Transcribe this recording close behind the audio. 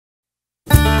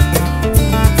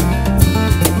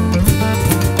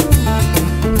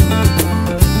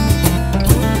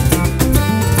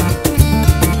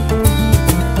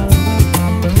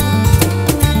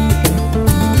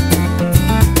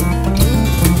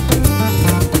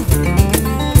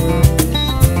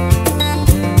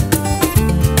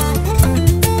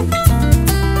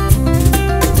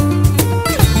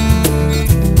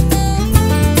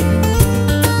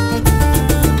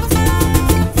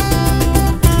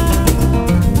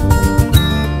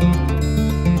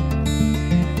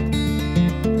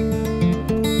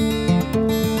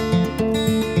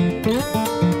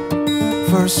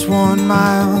first 1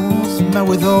 mile met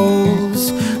with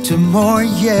those 2 more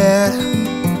yet.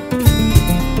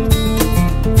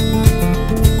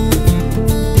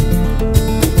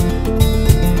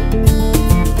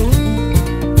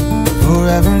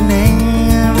 Forever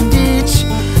named each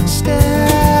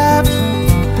step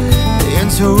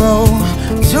into row,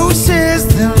 deuces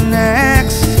the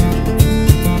next.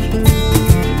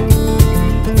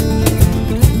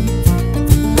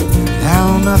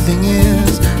 Now nothing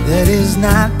is that is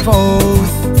not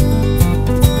both.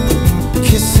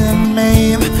 Kiss and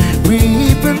maim,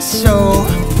 reap and sow.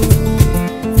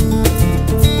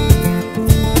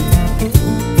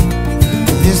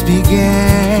 This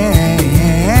began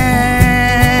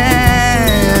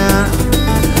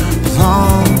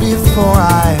long before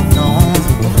I know.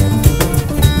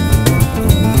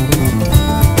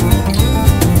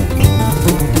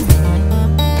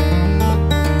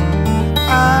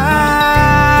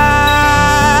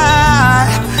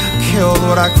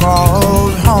 What I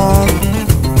called home,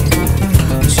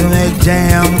 to make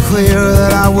damn clear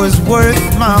that I was worth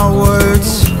my words,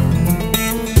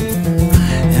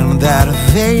 and that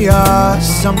they are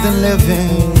something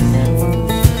living,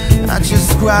 not just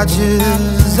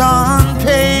scratches on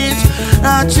page,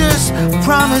 not just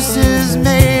promises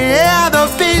made. Yeah, the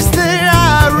beast that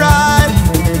I ride.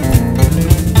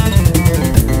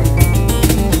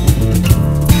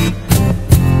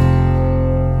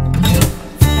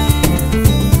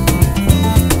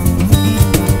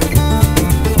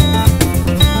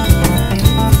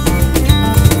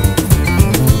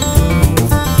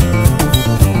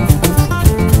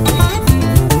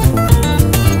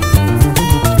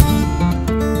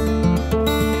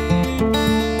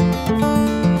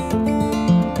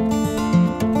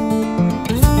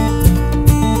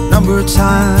 Number of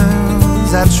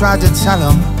times I tried to tell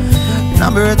them,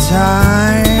 number of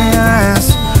times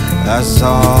I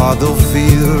saw the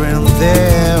fear in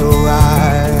their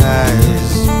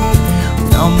eyes,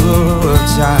 number of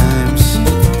times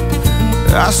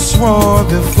I swore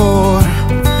before,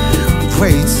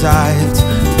 great sight,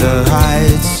 the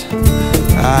heights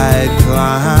I'd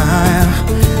climb.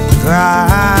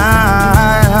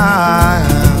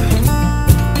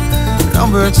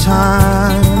 Number of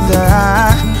times that I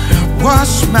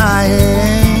wash my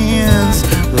hands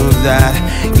of that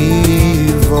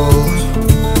evil,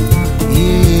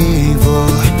 evil,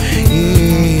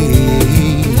 evil.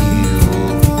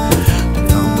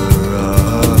 Number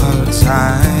of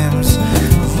times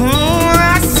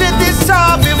I said this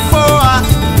all before.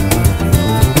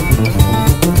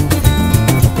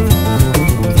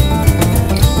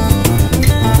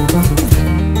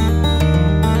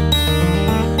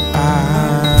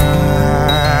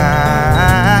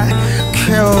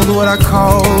 What I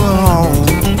call home,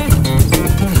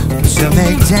 to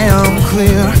make damn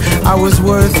clear I was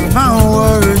worth my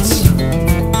words,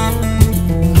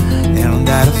 and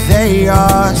that they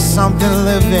are something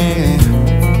living,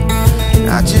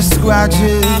 not just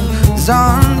scratches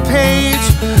on page,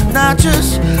 not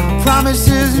just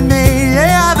promises made.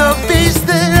 Yeah, the beast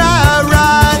that I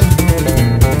ride.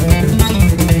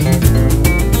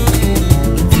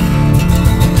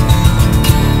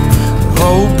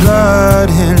 Old blood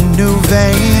in new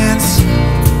veins.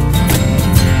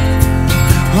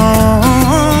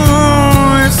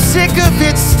 Oh, it's sick of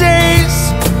its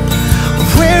stays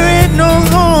where it no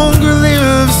longer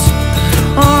lives.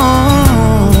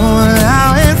 Oh,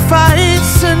 how it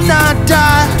fights and not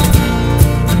die.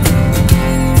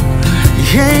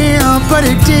 Yeah, but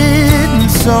it didn't,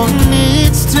 so it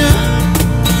needs to.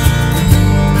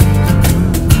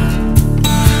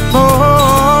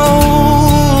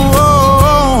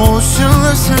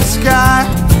 Sky,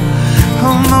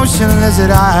 motionless at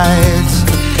eyes,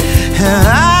 and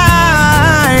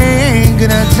I ain't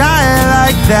gonna die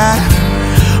like that.